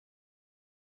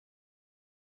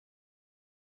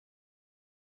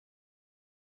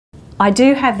I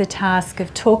do have the task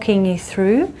of talking you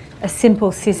through a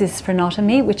simple scissors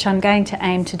frenotomy, which I'm going to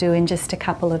aim to do in just a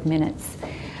couple of minutes.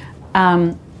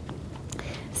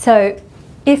 So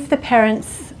if the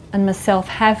parents and myself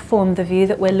have formed the view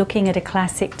that we're looking at a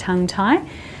classic tongue tie,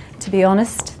 to be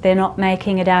honest, they're not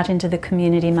making it out into the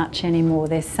community much anymore.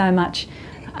 There's so much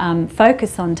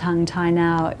focus on tongue tie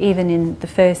now, even in the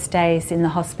first days in the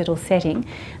hospital setting,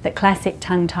 that classic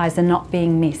tongue ties are not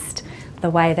being missed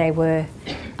the way they were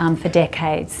for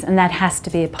decades, and that has to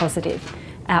be a positive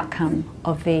outcome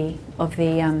of the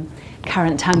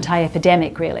current tongue tie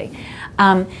epidemic, really.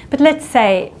 But let's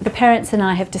say the parents and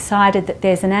I have decided that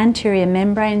there's an anterior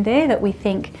membrane there that we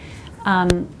think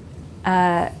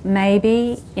may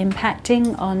be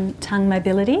impacting on tongue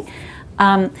mobility.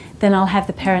 Then I'll have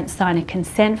the parents sign a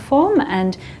consent form,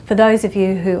 and for those of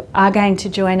you who are going to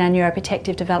join our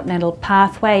neuroprotective developmental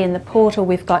pathway in the portal,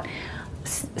 we've got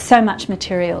so much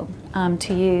material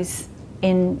to use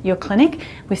in your clinic.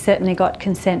 We've certainly got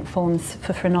consent forms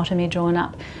for frenotomy drawn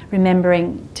up,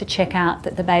 remembering to check out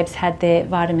that the babes had their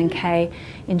vitamin K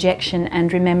injection,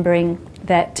 and remembering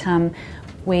that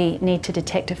we need to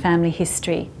detect a family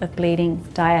history of bleeding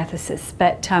diathesis.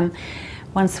 But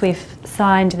once we've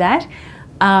signed that,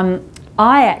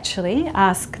 I actually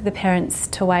ask the parents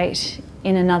to wait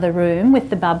in another room with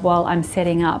the bub while I'm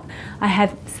setting up. I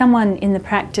have someone in the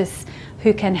practice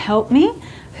who can help me,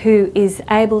 who is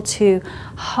able to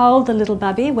hold the little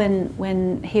bubby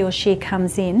when he or she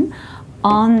comes in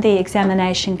on the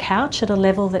examination couch at a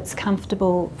level that's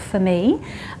comfortable for me,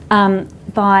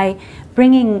 by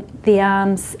bringing the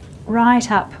arms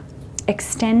right up,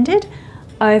 extended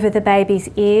over the baby's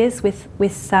ears with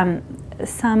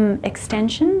some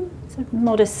extension, sort of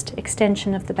modest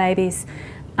extension of the baby's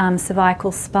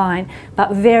cervical spine,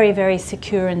 but very, very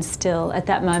secure and still at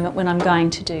that moment when I'm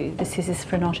going to do the scissors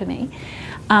frenotomy.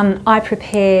 I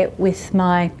prepare with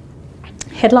my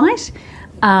headlight,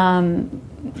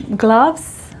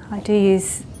 gloves. I do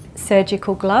use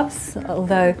surgical gloves,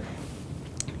 although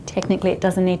technically it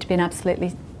doesn't need to be an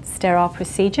absolutely sterile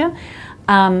procedure.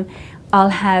 I'll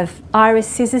have iris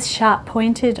scissors, sharp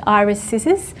pointed iris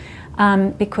scissors,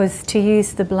 because to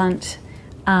use the blunt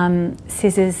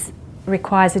scissors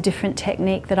requires a different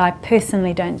technique that I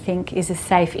personally don't think is as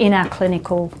safe in our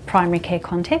clinical primary care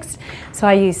context. So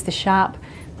I use the sharp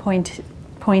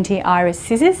pointy iris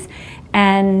scissors,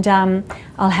 and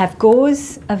I'll have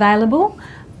gauze available,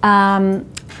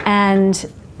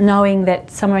 and knowing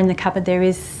that somewhere in the cupboard there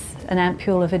is an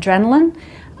ampule of adrenaline.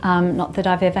 Not that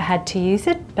I've ever had to use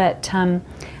it, but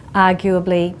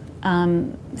arguably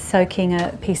soaking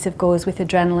a piece of gauze with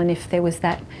adrenaline if there was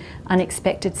that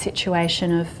unexpected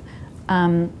situation of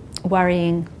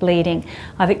worrying bleeding.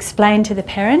 I've explained to the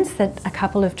parents that a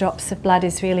couple of drops of blood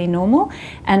is really normal,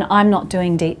 and I'm not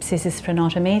doing deep scissors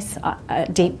frenotomies,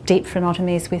 deep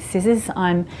frenotomies with scissors.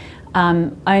 I'm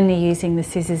only using the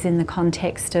scissors in the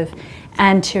context of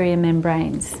anterior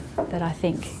membranes that I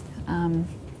think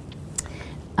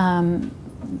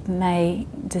may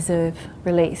deserve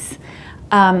release.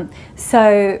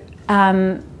 So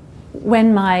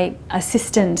when my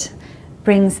assistant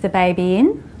brings the baby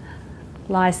in,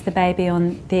 lies the baby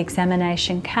on the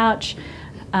examination couch,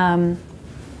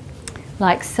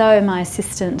 like so, my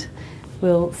assistant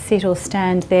will sit or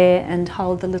stand there and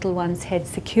hold the little one's head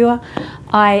secure.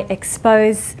 I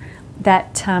expose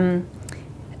that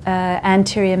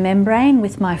anterior membrane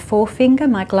with my forefinger,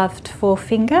 my gloved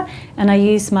forefinger, and I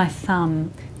use my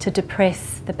thumb to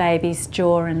depress the baby's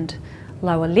jaw and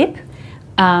lower lip.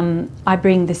 I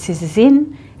bring the scissors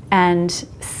in and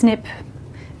snip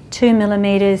 2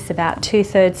 millimetres, about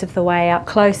 2/3 of the way up,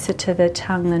 closer to the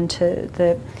tongue than to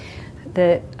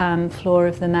the floor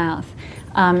of the mouth.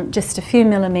 Just a few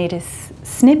millimetres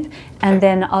snip, and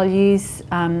then I'll use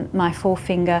my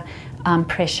forefinger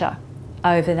pressure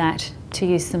over that to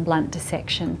use some blunt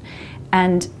dissection.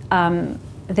 And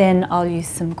then I'll use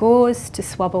some gauze to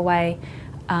swab away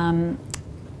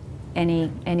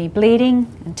any bleeding,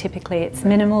 and typically it's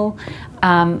minimal.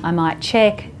 I might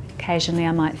check. Occasionally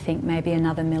I might think maybe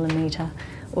another millimetre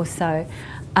or so.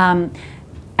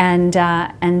 And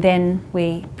then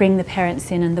we bring the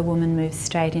parents in, and the woman moves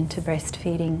straight into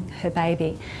breastfeeding her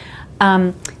baby.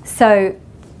 So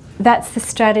that's the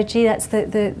strategy, that's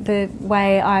the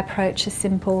way I approach a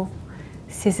simple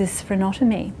scissors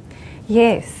frenotomy.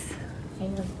 Yes?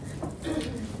 Hang on.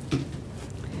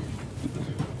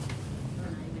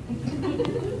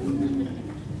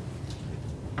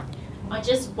 I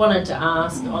just wanted to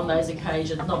ask, on those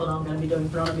occasions, not that I'm going to be doing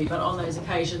frenotomy, but on those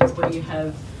occasions where you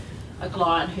have a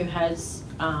client who has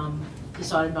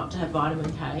decided not to have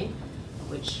vitamin K,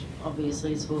 which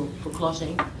obviously is for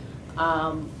clotting,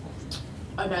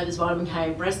 I know there's vitamin K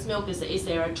in breast milk. Is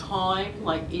there a time,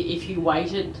 like if you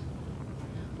waited,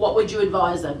 what would you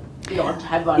advise them beyond to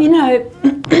have vitamin K?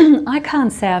 You know, I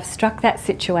can't say I've struck that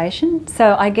situation,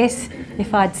 so I guess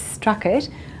if I'd struck it,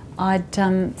 I'd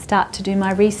start to do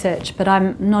my research, but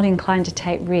I'm not inclined to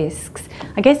take risks.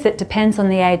 I guess it depends on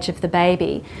the age of the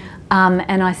baby,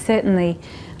 and I certainly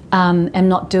am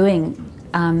not doing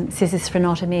scissors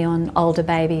frenotomy on older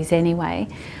babies anyway.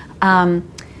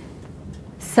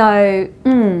 So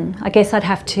I guess I'd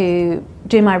have to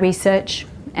do my research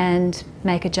and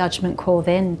make a judgment call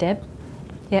then, Deb.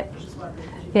 Yep.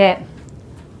 Yeah.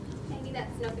 Maybe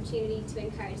that's an opportunity to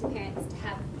encourage the parents to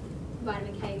have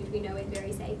vitamin K, which we know is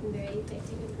very safe and very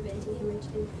effective in preventing hemorrhage.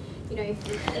 And you know, if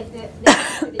they're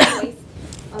the choice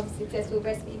of successful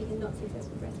breastfeeding and not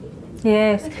successful breastfeeding.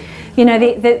 Yes. You know,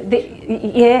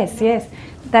 yes,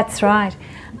 that's right.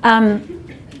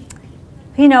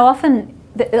 You know, often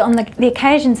on the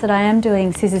occasions that I am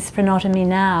doing scissors frenotomy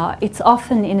now, it's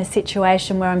often in a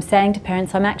situation where I'm saying to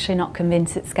parents, I'm actually not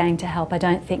convinced it's going to help. I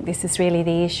don't think this is really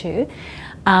the issue.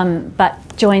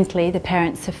 But jointly, the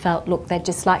parents have felt, look, they'd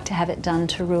just like to have it done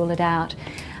to rule it out.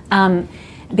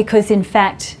 Because in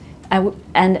fact, I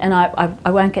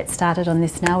won't get started on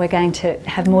this now, we're going to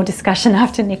have more discussion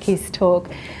after Nikki's talk,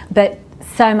 but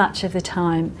so much of the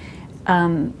time,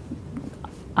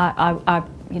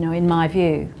 you know, in my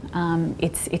view,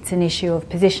 it's an issue of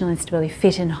positional instability,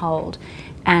 fit and hold,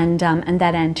 and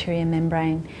that anterior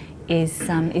membrane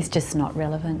is just not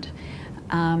relevant.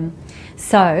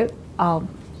 So I'll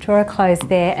draw a close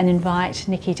there and invite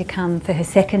Nikki to come for her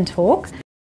second talk.